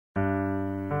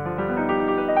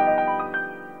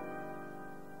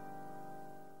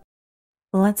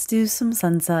Let's do some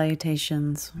sun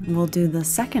salutations. We'll do the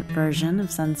second version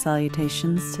of sun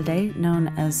salutations today, known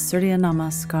as Surya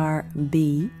Namaskar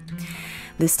B.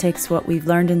 This takes what we've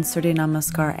learned in Surya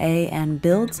Namaskar A and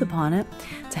builds upon it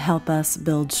to help us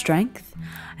build strength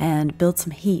and build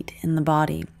some heat in the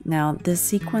body. Now, this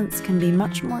sequence can be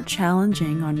much more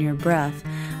challenging on your breath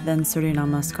than Surya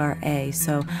Namaskar A,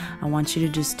 so I want you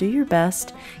to just do your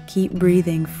best. Keep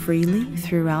breathing freely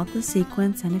throughout the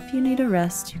sequence, and if you need a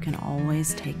rest, you can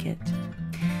always take it.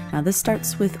 Now this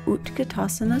starts with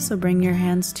Utkatasana, so bring your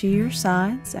hands to your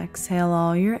sides, exhale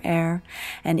all your air,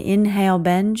 and inhale,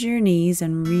 bend your knees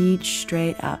and reach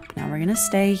straight up. Now we're going to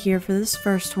stay here for this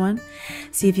first one.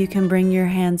 See if you can bring your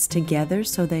hands together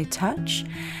so they touch.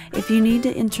 If you need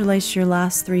to interlace your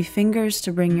last 3 fingers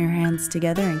to bring your hands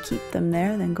together and keep them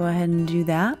there, then go ahead and do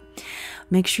that.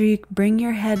 Make sure you bring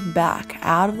your head back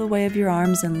out of the way of your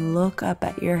arms and look up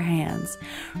at your hands.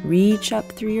 Reach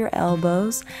up through your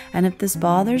elbows, and if this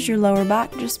bothers your lower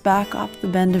back, just back off the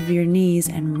bend of your knees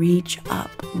and reach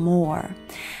up more.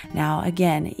 Now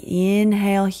again,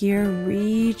 inhale here,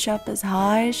 reach up as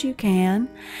high as you can,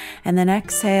 and then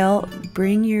exhale,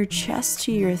 bring your chest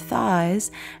to your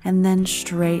thighs, and then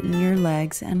straighten your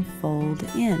legs and fold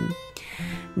in.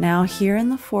 Now here in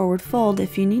the forward fold,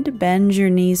 if you need to bend your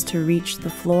knees to reach the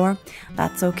floor,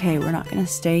 that's okay. We're not going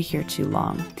to stay here too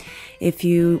long. If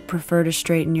you prefer to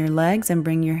straighten your legs and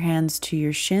bring your hands to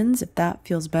your shins, if that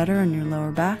feels better on your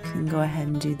lower back, then go ahead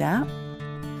and do that.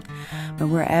 But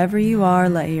wherever you are,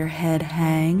 let your head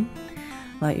hang,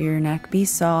 let your neck be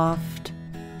soft,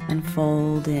 and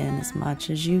fold in as much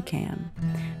as you can.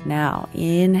 Now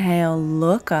inhale,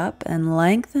 look up and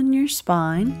lengthen your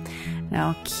spine.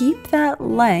 Now keep that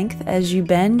length as you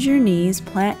bend your knees,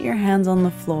 plant your hands on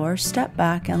the floor, step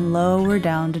back and lower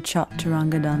down to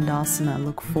Chaturanga Dandasana,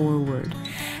 look forward.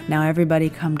 Now everybody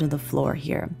come to the floor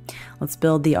here. Let's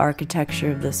build the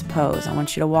architecture of this pose. I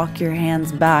want you to walk your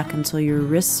hands back until your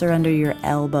wrists are under your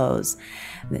elbows.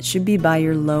 That should be by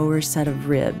your lower set of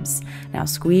ribs. Now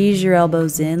squeeze your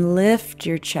elbows in, lift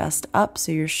your chest up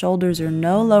so your shoulders are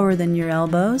no lower than your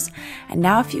elbows. And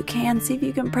now if you can, see if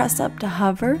you can press up to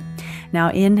hover.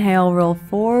 Now inhale, roll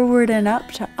forward and up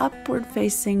to upward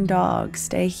facing dog.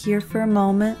 Stay here for a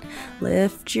moment,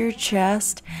 lift your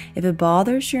chest. If it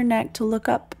bothers your neck to look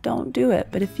up, don't do it.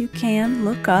 But if you can,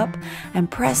 look up and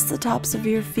press the tops of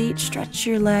your feet, stretch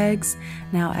your legs.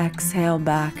 Now exhale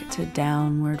back to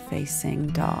downward facing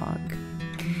dog.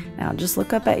 Now just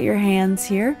look up at your hands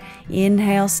here.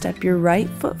 Inhale, step your right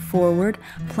foot forward,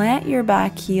 plant your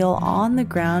back heel on the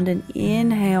ground, and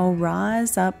inhale,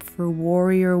 rise up for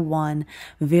Warrior One,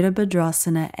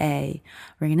 Virabhadrasana A.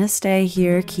 We're going to stay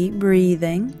here, keep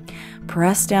breathing.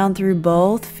 Press down through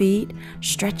both feet,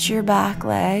 stretch your back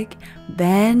leg,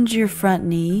 bend your front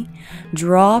knee,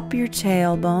 drop your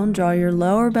tailbone, draw your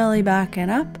lower belly back and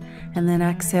up, and then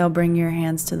exhale, bring your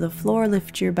hands to the floor,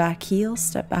 lift your back heel,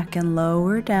 step back and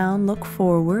lower down, look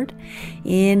forward.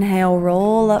 Inhale,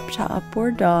 roll up to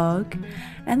upward dog,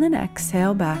 and then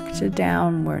exhale back to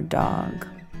downward dog.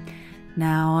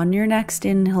 Now on your next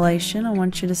inhalation, I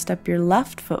want you to step your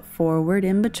left foot forward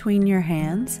in between your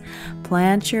hands,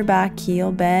 plant your back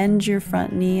heel, bend your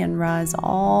front knee, and rise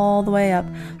all the way up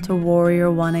to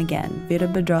Warrior One again,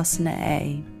 Virabhadrasana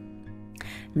A.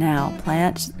 Now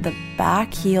plant the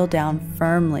back heel down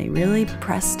firmly, really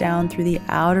press down through the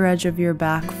outer edge of your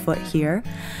back foot here.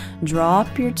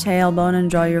 Drop your tailbone and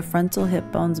draw your frontal hip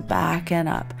bones back and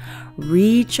up.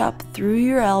 Reach up through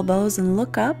your elbows and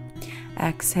look up.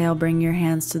 Exhale, bring your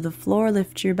hands to the floor,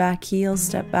 lift your back heel,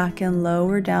 step back and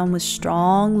lower down with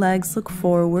strong legs, look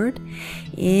forward.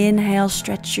 Inhale,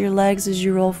 stretch your legs as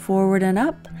you roll forward and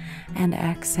up, and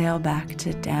exhale back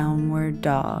to downward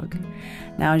dog.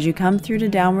 Now as you come through to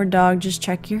downward dog, just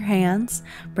check your hands,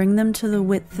 bring them to the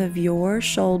width of your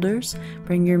shoulders,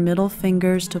 bring your middle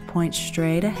fingers to point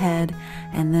straight ahead,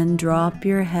 and then drop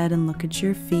your head and look at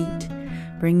your feet.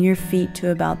 Bring your feet to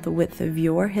about the width of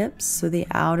your hips, so the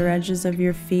outer edges of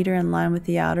your feet are in line with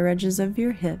the outer edges of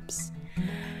your hips.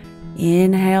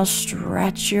 Inhale,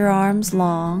 stretch your arms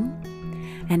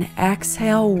long, and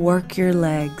exhale, work your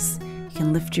legs. You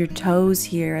can lift your toes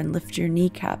here and lift your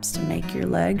kneecaps to make your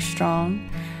legs strong.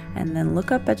 And then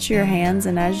look up at your hands,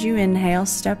 and as you inhale,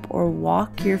 step or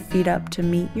walk your feet up to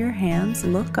meet your hands.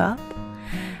 Look up.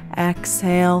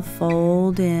 Exhale,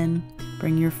 fold in.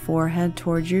 Bring your forehead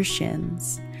towards your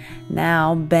shins.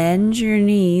 Now bend your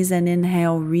knees and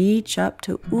inhale, reach up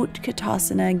to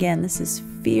Utkatasana again. This is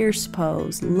fierce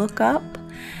pose. Look up.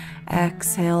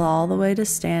 Exhale all the way to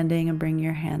standing and bring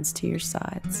your hands to your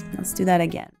sides. Let's do that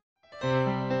again.